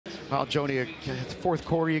Well, Joni, fourth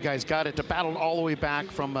quarter, you guys got it to battle all the way back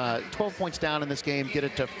from 12 points down in this game, get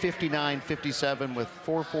it to 59-57 with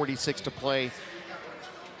 4:46 to play.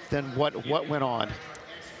 Then what went on?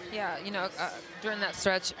 Yeah, you know, during that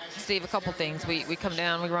stretch, Steve, a couple things. We come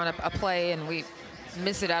down, we run a play, and we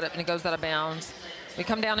miss it out, and it goes out of bounds. We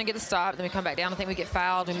come down and get a stop, then we come back down. I think we get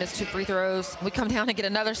fouled. We miss 2 free throws. We come down and get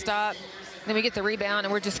another stop. Then we get the rebound,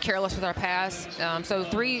 and we're just careless with our pass. So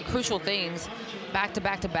 3 crucial things back to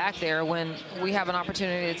back to back there when we have an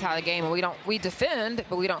opportunity to tie the game. And we defend,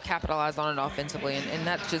 but we don't capitalize on it offensively. And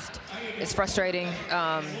that just is frustrating.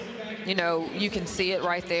 You know, you can see it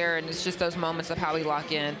right there, and it's just those moments of how we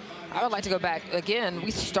lock in. I would like to go back again.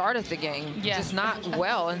 We started the game, just not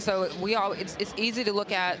well. And so it's easy to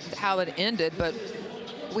look at how it ended, but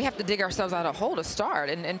we have to dig ourselves out of a hole to start,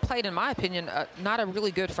 and played, in my opinion, not a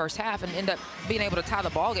really good first half, and end up being able to tie the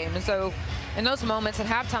ball game. And so in those moments at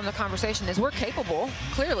halftime, the conversation is we're capable,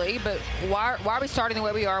 clearly, but why are we starting the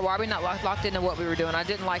way we are? Why are we not locked into what we were doing? I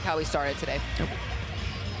didn't like how we started today.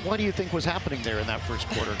 What do you think was happening there in that first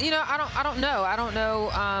quarter? You know, I don't know.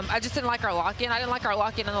 I just didn't like our lock-in. I didn't like our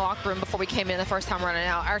lock-in in the locker room before we came in the first time running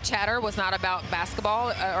out. Our chatter was not about basketball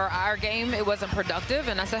or our game. It wasn't productive.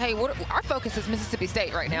 And I said, hey, our focus is Mississippi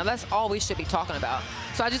State right now. That's all we should be talking about.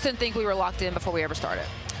 So I just didn't think we were locked in before we ever started.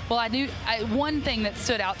 Well, one thing that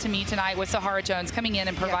stood out to me tonight was Sahara Jones coming in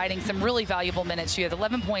and providing some really valuable minutes. She had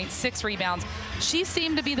 11 points, 6 rebounds. She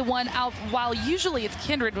seemed to be the one out, while usually it's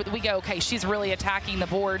Kindred, we go, okay, she's really attacking the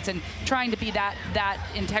boards and trying to be that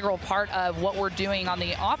integral part of what we're doing on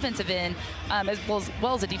the offensive end, as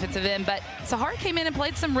well as the defensive end. But Sahara came in and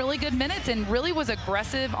played some really good minutes and really was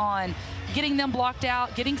aggressive on getting them blocked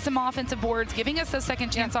out, getting some offensive boards, giving us those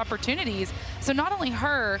second chance opportunities. So not only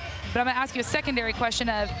her, but I'm going to ask you a secondary question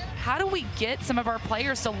of how do we get some of our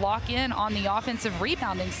players to lock in on the offensive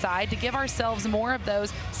rebounding side to give ourselves more of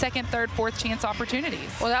those second, third, fourth chance opportunities?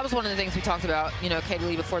 Well, that was one of the things we talked about, you know, Katie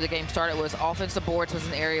Lee, before the game started, was offensive boards was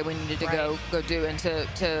an area we needed to go do. And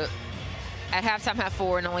to at halftime have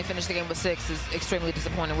 4 and only finish the game with 6 is extremely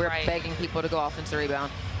disappointing. We're begging people to go offensive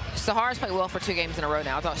rebound. Sahara's played well for 2 games in a row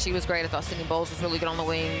now. I thought she was great. I thought Sydney Bowles was really good on the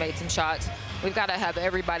wing, made some shots. We've got to have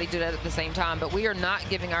everybody do that at the same time, but we are not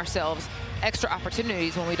giving ourselves extra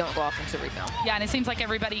opportunities when we don't go offensive rebound. Yeah, and it seems like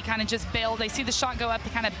everybody kind of just bails. They see the shot go up, they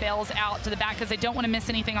kind of bails out to the back because they don't want to miss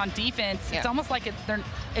anything on defense. Yeah. It's almost like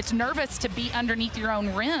it's nervous to be underneath your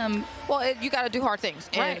own rim. Well, you got to do hard things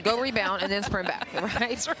and go rebound and then sprint back,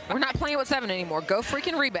 right? We're not playing with 7 anymore. Go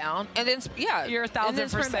freaking rebound and then, You're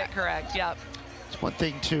 1,000% correct, yep. It's one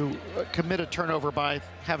thing to commit a turnover by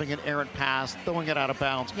having an errant pass, throwing it out of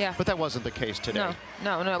bounds, but that wasn't the case today.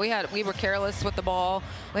 No. We were careless with the ball.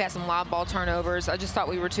 We had some lob ball turnovers. I just thought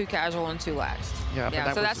we were too casual and too lax.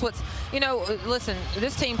 Yeah, so that's what's, you know, listen,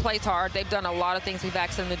 this team plays hard. They've done a lot of things we've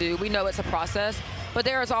asked them to do. We know it's a process, but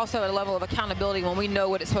there is also a level of accountability when we know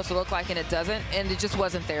what it's supposed to look like and it doesn't, and it just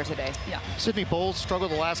wasn't there today. Yeah. Sydney Bowles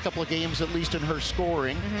struggled the last couple of games, at least in her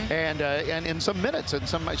scoring, and in some minutes, and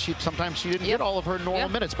sometimes she didn't get all of her normal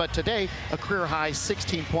minutes, but today, a career high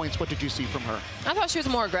 16 points. What did you see from her? I thought she was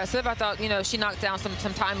more aggressive. I thought, you know, she knocked down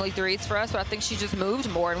some timely threes for us, but I think she just moved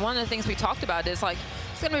more. And one of the things we talked about is, like,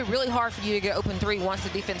 it's going to be really hard for you to get open 3 once the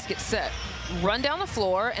defense gets set. Run down the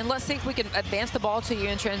floor, and let's see if we can advance the ball to you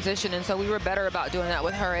in transition. And so we were better about doing that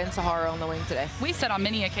with her and Sahara on the wing today. We said on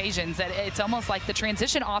many occasions that it's almost like the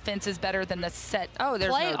transition offense is better than the set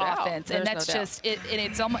play offense. And that's just it. And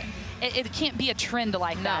it's almost it can't be a trend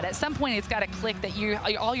like that. At some point, it's got to click that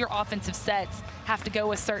all your offensive sets have to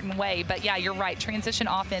go a certain way. But yeah, you're right. Transition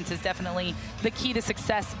offense is definitely the key to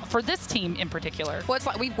success for this team in particular. Well, it's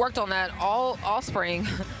like we've worked on that all spring,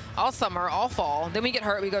 all summer, all fall. Then we get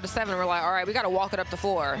hurt, we go to 7, we're like, all right, we got to walk it up the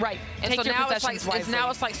floor. Right. And so now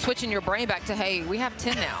it's like switching your brain back to, hey, we have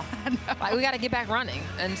 10 now. Like, we got to get back running.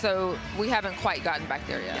 And so we haven't quite gotten back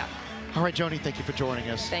there yet. Yeah. All right, Joni, thank you for joining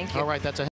us. Thank you. All right, that's a